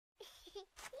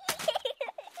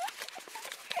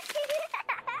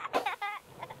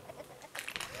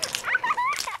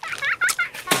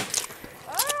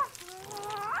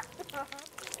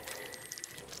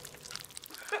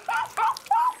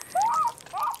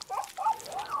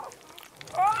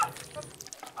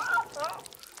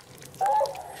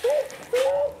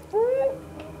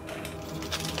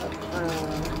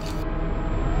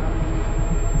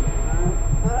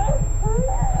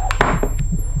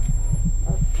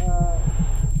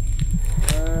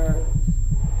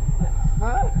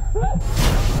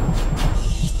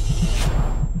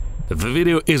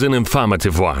video is an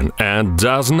informative one and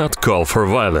does not call for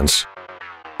violence.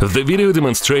 The video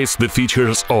demonstrates the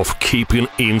features of keeping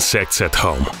insects at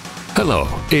home. Hello,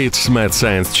 it's Mad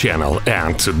Science Channel,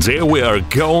 and today we are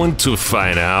going to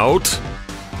find out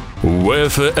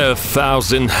whether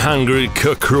 1,000 hungry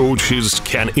cockroaches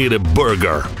can eat a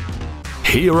burger.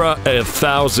 Here are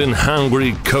 1,000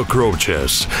 hungry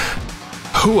cockroaches.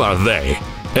 Who are they?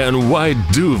 And why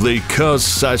do they cause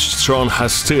such strong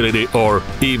hostility or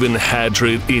even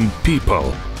hatred in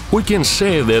people? We can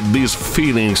say that these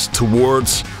feelings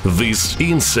towards these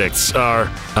insects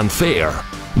are unfair,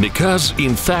 because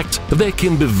in fact they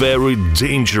can be very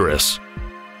dangerous.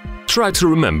 Try to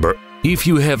remember if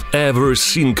you have ever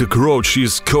seen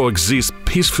cockroaches coexist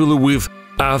peacefully with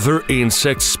other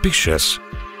insect species.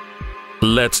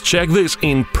 Let's check this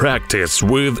in practice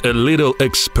with a little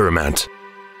experiment.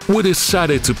 We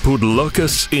decided to put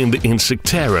locusts in the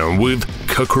insectarium with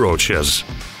cockroaches.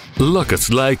 Locusts,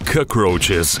 like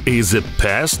cockroaches, is a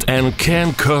pest and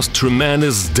can cause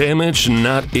tremendous damage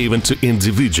not even to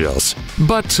individuals,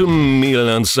 but to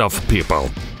millions of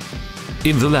people.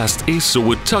 In the last issue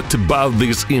we talked about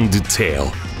this in detail.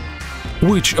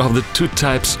 Which of the two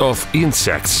types of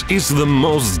insects is the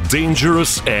most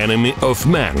dangerous enemy of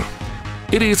man?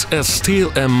 It is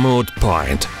still a moot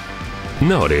point.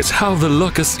 Notice how the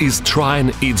locust is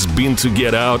trying its best to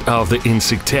get out of the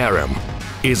insectarium.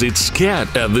 Is it scared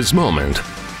at this moment?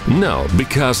 No,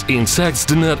 because insects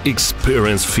do not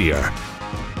experience fear.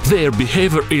 Their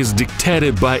behavior is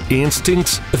dictated by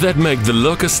instincts that make the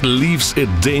locust leave a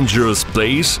dangerous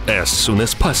place as soon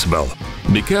as possible,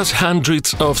 because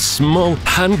hundreds of small,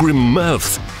 hungry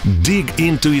mouths dig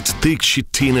into its thick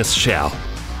chitinous shell.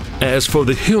 As for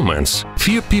the humans,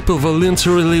 few people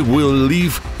voluntarily will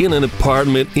live in an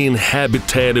apartment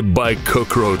inhabited by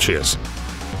cockroaches.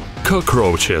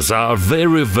 Cockroaches are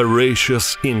very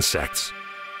voracious insects.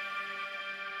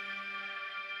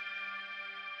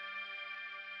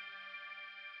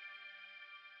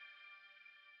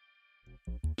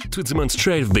 To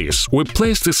demonstrate this, we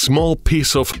placed a small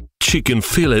piece of chicken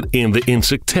fillet in the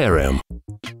insectarium.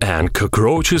 And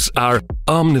cockroaches are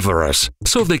omnivorous,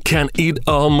 so they can eat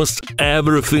almost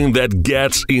everything that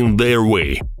gets in their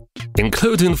way,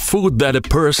 including food that a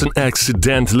person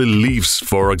accidentally leaves,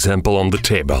 for example, on the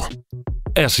table.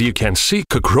 As you can see,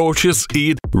 cockroaches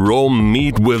eat raw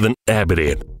meat with an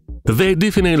appetite. They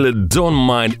definitely don't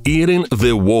mind eating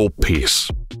the whole piece.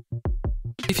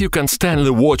 If you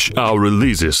constantly watch our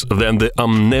releases, then the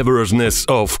omnivorousness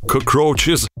of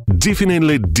cockroaches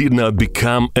definitely did not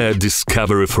become a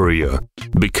discovery for you,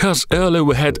 because earlier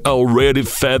we had already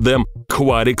fed them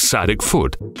quite exotic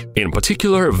food, in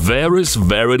particular various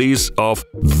varieties of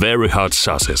very hot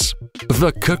sauces.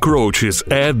 The cockroaches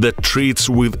ate the treats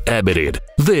with appetite.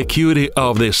 The acuity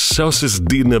of the sauces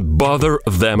did not bother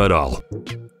them at all.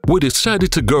 We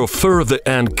decided to go further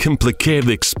and complicate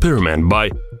the experiment by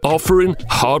offering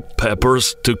hot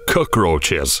peppers to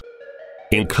cockroaches,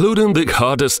 including the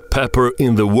hottest pepper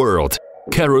in the world,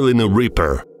 Carolina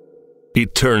Reaper.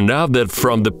 It turned out that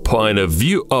from the point of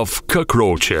view of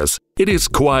cockroaches, it is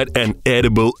quite an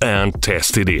edible and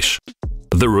tasty dish.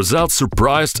 The results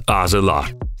surprised us a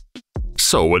lot.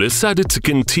 So we decided to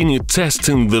continue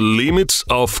testing the limits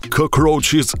of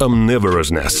cockroaches'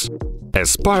 omnivorousness.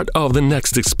 As part of the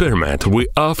next experiment, we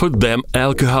offered them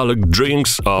alcoholic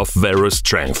drinks of various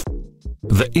strength.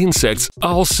 The insects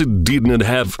also did not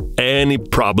have any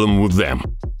problem with them.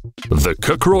 The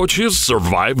cockroaches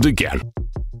survived again.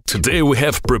 Today we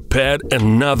have prepared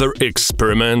another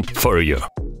experiment for you.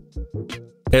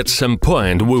 At some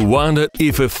point we wondered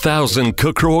if 1,000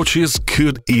 cockroaches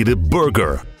could eat a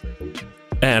burger.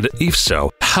 And if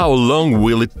so, how long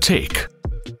will it take?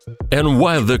 And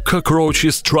while the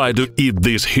cockroaches try to eat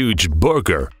this huge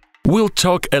burger, we'll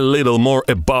talk a little more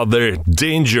about their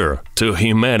danger to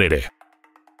humanity.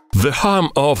 The harm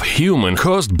of human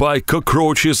caused by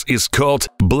cockroaches is called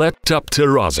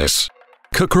bleptopterosis.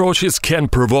 Cockroaches can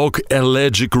provoke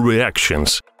allergic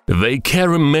reactions. They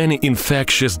carry many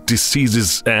infectious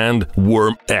diseases and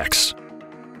worm eggs.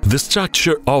 The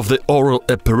structure of the oral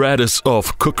apparatus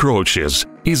of cockroaches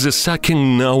is a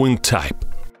sucking-gnawing type,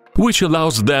 which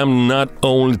allows them not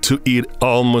only to eat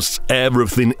almost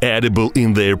everything edible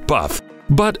in their path,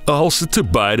 but also to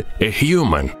bite a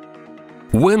human.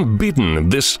 When bitten,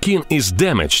 the skin is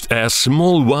damaged, a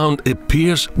small wound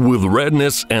appears with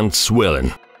redness and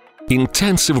swelling.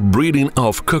 Intensive breeding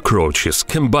of cockroaches,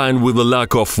 combined with a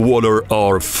lack of water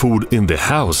or food in the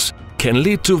house, can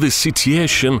lead to the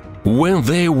situation when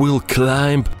they will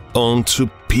climb onto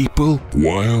people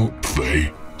while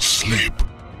they sleep.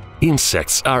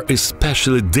 Insects are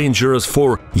especially dangerous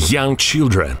for young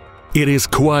children. it is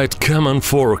quite common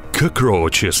for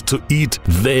cockroaches to eat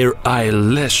their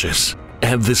eyelashes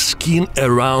and the skin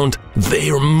around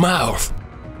their mouth.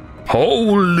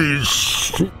 Holy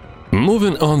shit!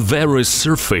 Moving on various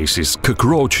surfaces,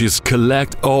 cockroaches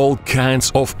collect all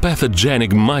kinds of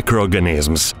pathogenic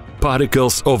microorganisms,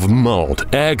 particles of mold,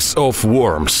 eggs of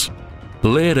worms.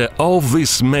 Later, all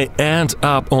this may end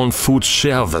up on food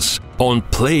shelves, on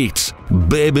plates,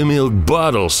 baby milk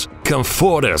bottles,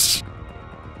 comforters.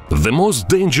 The most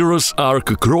dangerous are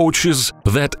cockroaches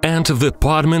that enter the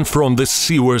apartment from the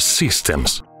sewer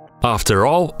systems. After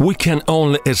all, we can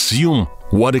only assume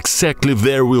what exactly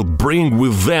they will bring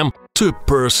with them to a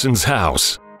person's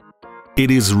house.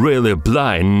 It is really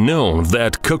blind known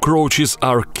that cockroaches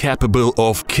are capable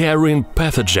of carrying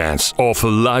pathogens of a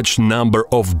large number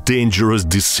of dangerous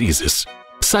diseases,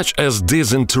 such as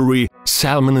dysentery,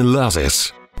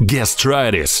 salmonellosis,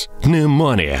 gastritis,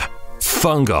 pneumonia,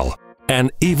 fungal, and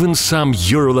even some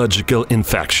urological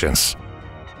infections.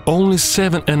 Only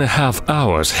 7.5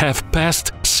 hours have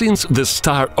passed since the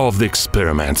start of the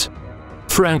experiment.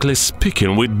 Frankly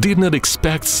speaking, we did not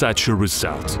expect such a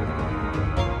result.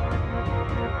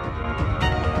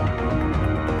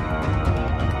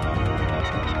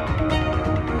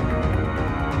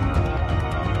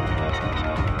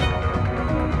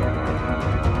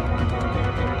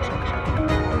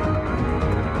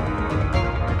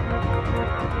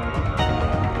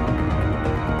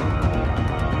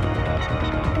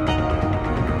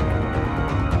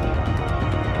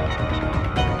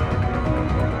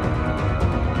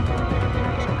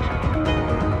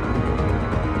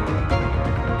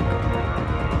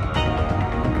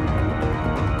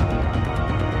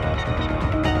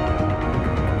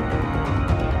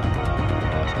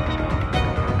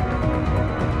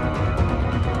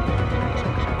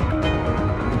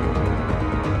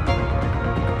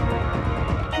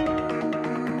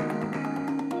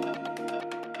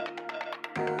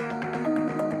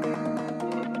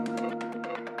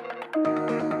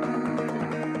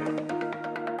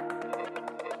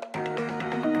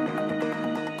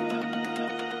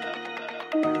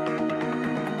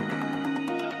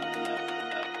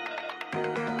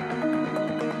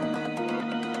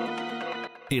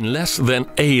 In less than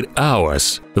 8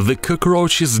 hours, the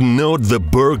cockroaches gnawed the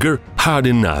burger hard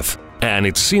enough, and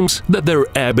it seems that their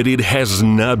appetite has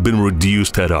not been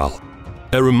reduced at all.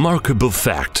 A remarkable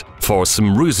fact: for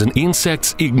some reason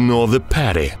insects ignore the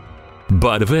patty,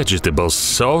 but vegetables,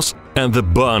 sauce and the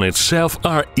bun itself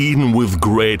are eaten with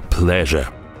great pleasure.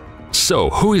 So,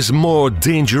 who is more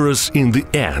dangerous in the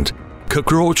end,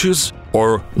 cockroaches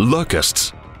or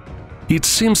locusts? It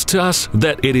seems to us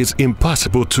that it is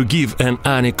impossible to give an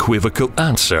unequivocal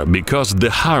answer, because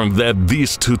the harm that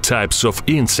these two types of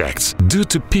insects do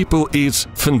to people is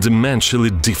fundamentally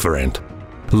different.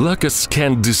 Locusts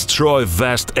can destroy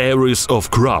vast areas of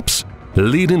crops,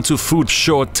 leading to food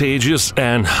shortages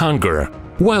and hunger,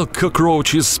 while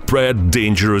cockroaches spread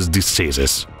dangerous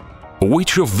diseases.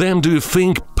 Which of them do you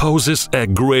think poses a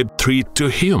great threat to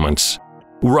humans?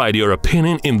 Write your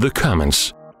opinion in the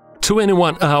comments.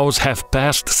 21 hours have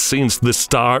passed since the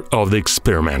start of the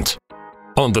experiment.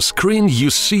 On the screen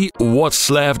you see what's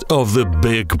left of the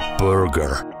big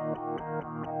burger.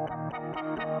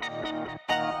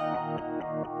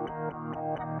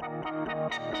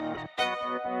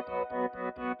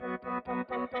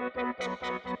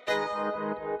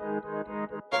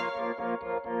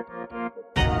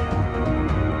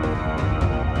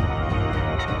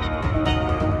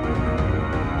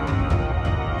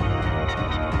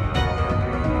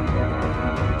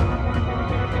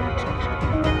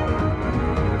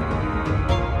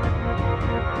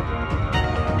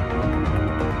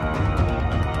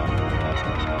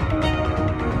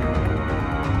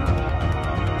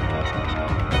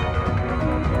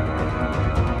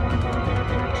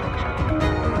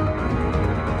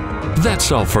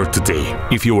 That's all for today.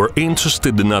 If you were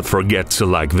interested, do not forget to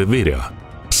like the video,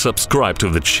 subscribe to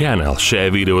the channel,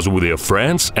 share videos with your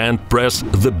friends and press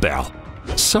the bell,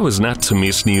 so as not to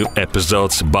miss new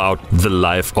episodes about the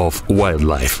life of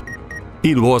wildlife.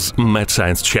 It was Mad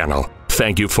Science Channel.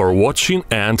 Thank you for watching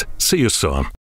and see you soon.